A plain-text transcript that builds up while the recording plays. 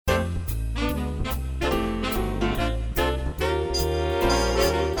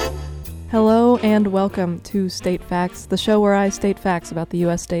Hello and welcome to State Facts, the show where I state facts about the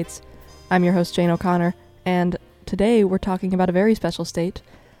U.S. states. I'm your host, Jane O'Connor, and today we're talking about a very special state,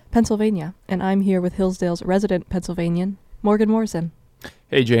 Pennsylvania, and I'm here with Hillsdale's resident Pennsylvanian, Morgan Morrison.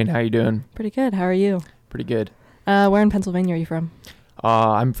 Hey Jane, how you doing? Pretty good. How are you? Pretty good. Where in Pennsylvania are you from?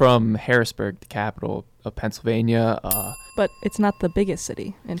 I'm from Harrisburg, the capital of Pennsylvania. But it's not the biggest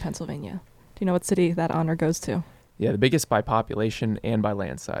city in Pennsylvania. Do you know what city that honor goes to? Yeah, the biggest by population and by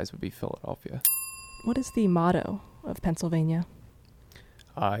land size would be Philadelphia. What is the motto of Pennsylvania?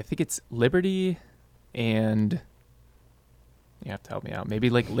 I think it's liberty and... You have to help me out.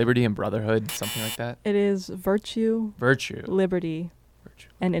 Maybe like liberty and brotherhood, something like that. It is virtue, liberty,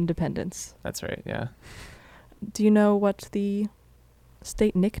 and independence. That's right, yeah. Do you know what the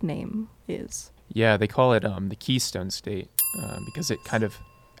state nickname is? Yeah, they call it the Keystone State because it kind of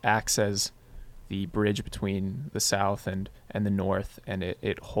acts as the bridge between the South and the North, and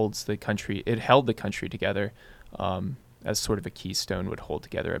it holds the country. It held the country together as sort of a keystone would hold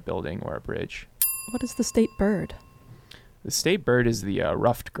together a building or a bridge. What is the state bird? The state bird is the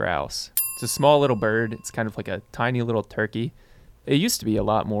ruffed grouse. It's a small little bird. It's kind of like a tiny little turkey. It used to be a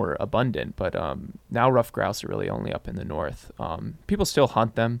lot more abundant, but now ruffed grouse are really only up in the north. People still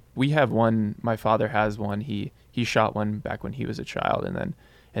hunt them. We have one. My father has one. He shot one back when he was a child, and then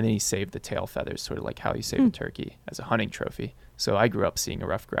he saved the tail feathers, sort of like how you save a turkey, as a hunting trophy. So I grew up seeing a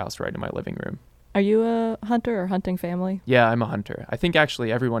ruffed grouse right in my living room. Are you a hunter or hunting family? Yeah, I'm a hunter. I think actually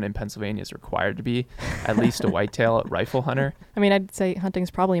everyone in Pennsylvania is required to be at least a whitetail rifle hunter. I mean, I'd say hunting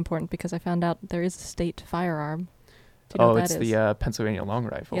is probably important because I found out there is a state firearm. Do you know what that is? The Pennsylvania long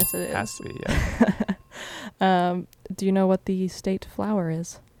rifle. Yes, it is. Has to be, yeah. Do you know what the state flower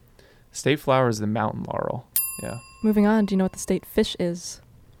is? State flower is the mountain laurel. Yeah. Moving on, do you know what the state fish is?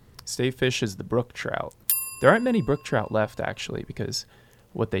 State fish is the brook trout. There aren't many brook trout left, actually, because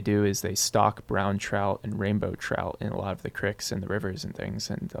what they do is they stock brown trout and rainbow trout in a lot of the creeks and the rivers and things,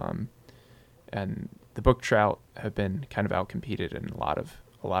 and the brook trout have been kind of outcompeted in a lot of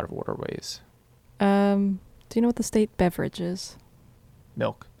waterways. Do you know what the state beverage is?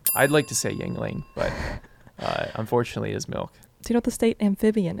 Milk. I'd like to say Yingling, but unfortunately, it is milk. Do you know what the state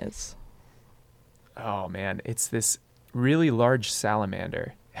amphibian is? Oh man, it's this really large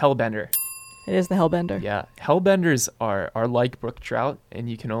salamander, hellbender. It is the hellbender. Yeah, hellbenders are like brook trout, and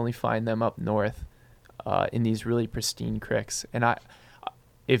you can only find them up north in these really pristine creeks. And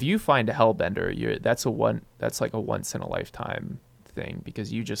if you find a hellbender, that's like a once in a lifetime thing,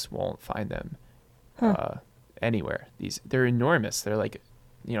 because you just won't find them anywhere. They're enormous. They're like,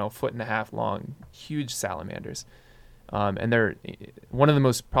 1.5 foot long, huge salamanders, and they're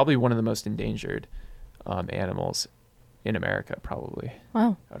probably one of the most endangered animals in America. Probably.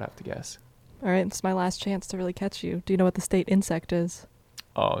 Wow. I would have to guess. All right, it's my last chance to really catch you. Do you know what the state insect is?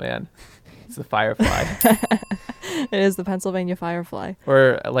 Oh, man. It's the firefly. It is the Pennsylvania firefly.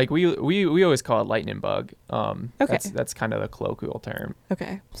 Or, like, we always call it lightning bug. Okay. That's kind of the colloquial term.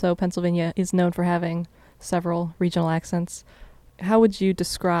 Okay, so Pennsylvania is known for having several regional accents. How would you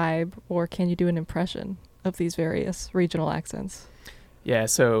describe, or can you do an impression of these various regional accents? Yeah,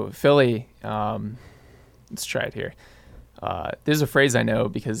 so Philly, let's try it here. There's a phrase I know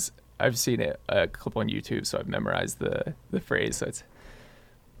because I've seen it a clip on YouTube, so I've memorized the phrase. So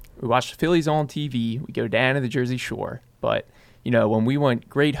we watch the Phillies on TV, we go down to the Jersey Shore, but when we want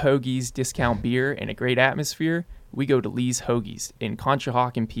great hoagies, discount beer, and a great atmosphere, we go to Lee's Hoagies in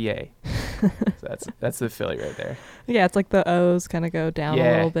Conshohocken, PA. So that's the Philly right there. Yeah, it's like the O's kind of go down a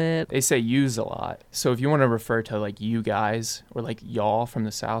little bit. They say yous a lot. So if you want to refer to like you guys or like y'all from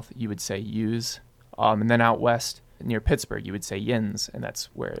the South, you would say yous. And then out west near Pittsburgh, you would say yins, and that's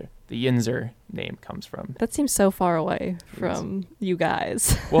where the Yinzer name comes from. That seems so far away from you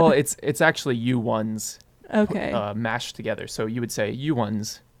guys. Well, it's actually you ones. Okay. Mashed together. So you would say you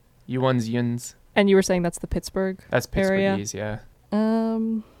ones, yins. And you were saying that's the Pittsburgh That's Pittsburghese, yeah.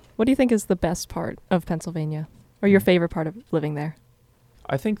 What do you think is the best part of Pennsylvania, or your favorite part of living there?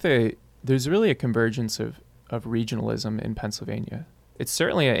 I think there's really a convergence of regionalism in Pennsylvania. It's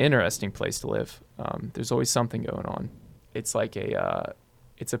certainly an interesting place to live. There's always something going on. It's like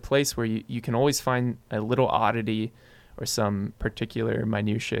it's a place where you can always find a little oddity or some particular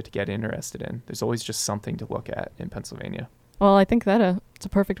minutia to get interested in. There's always just something to look at in Pennsylvania. Well, I think that it's a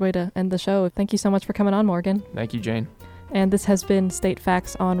perfect way to end the show. Thank you so much for coming on, Morgan. Thank you, Jane. And this has been State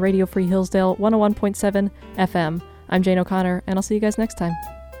Facts on Radio Free Hillsdale 101.7 FM. I'm Jane O'Connor, and I'll see you guys next time.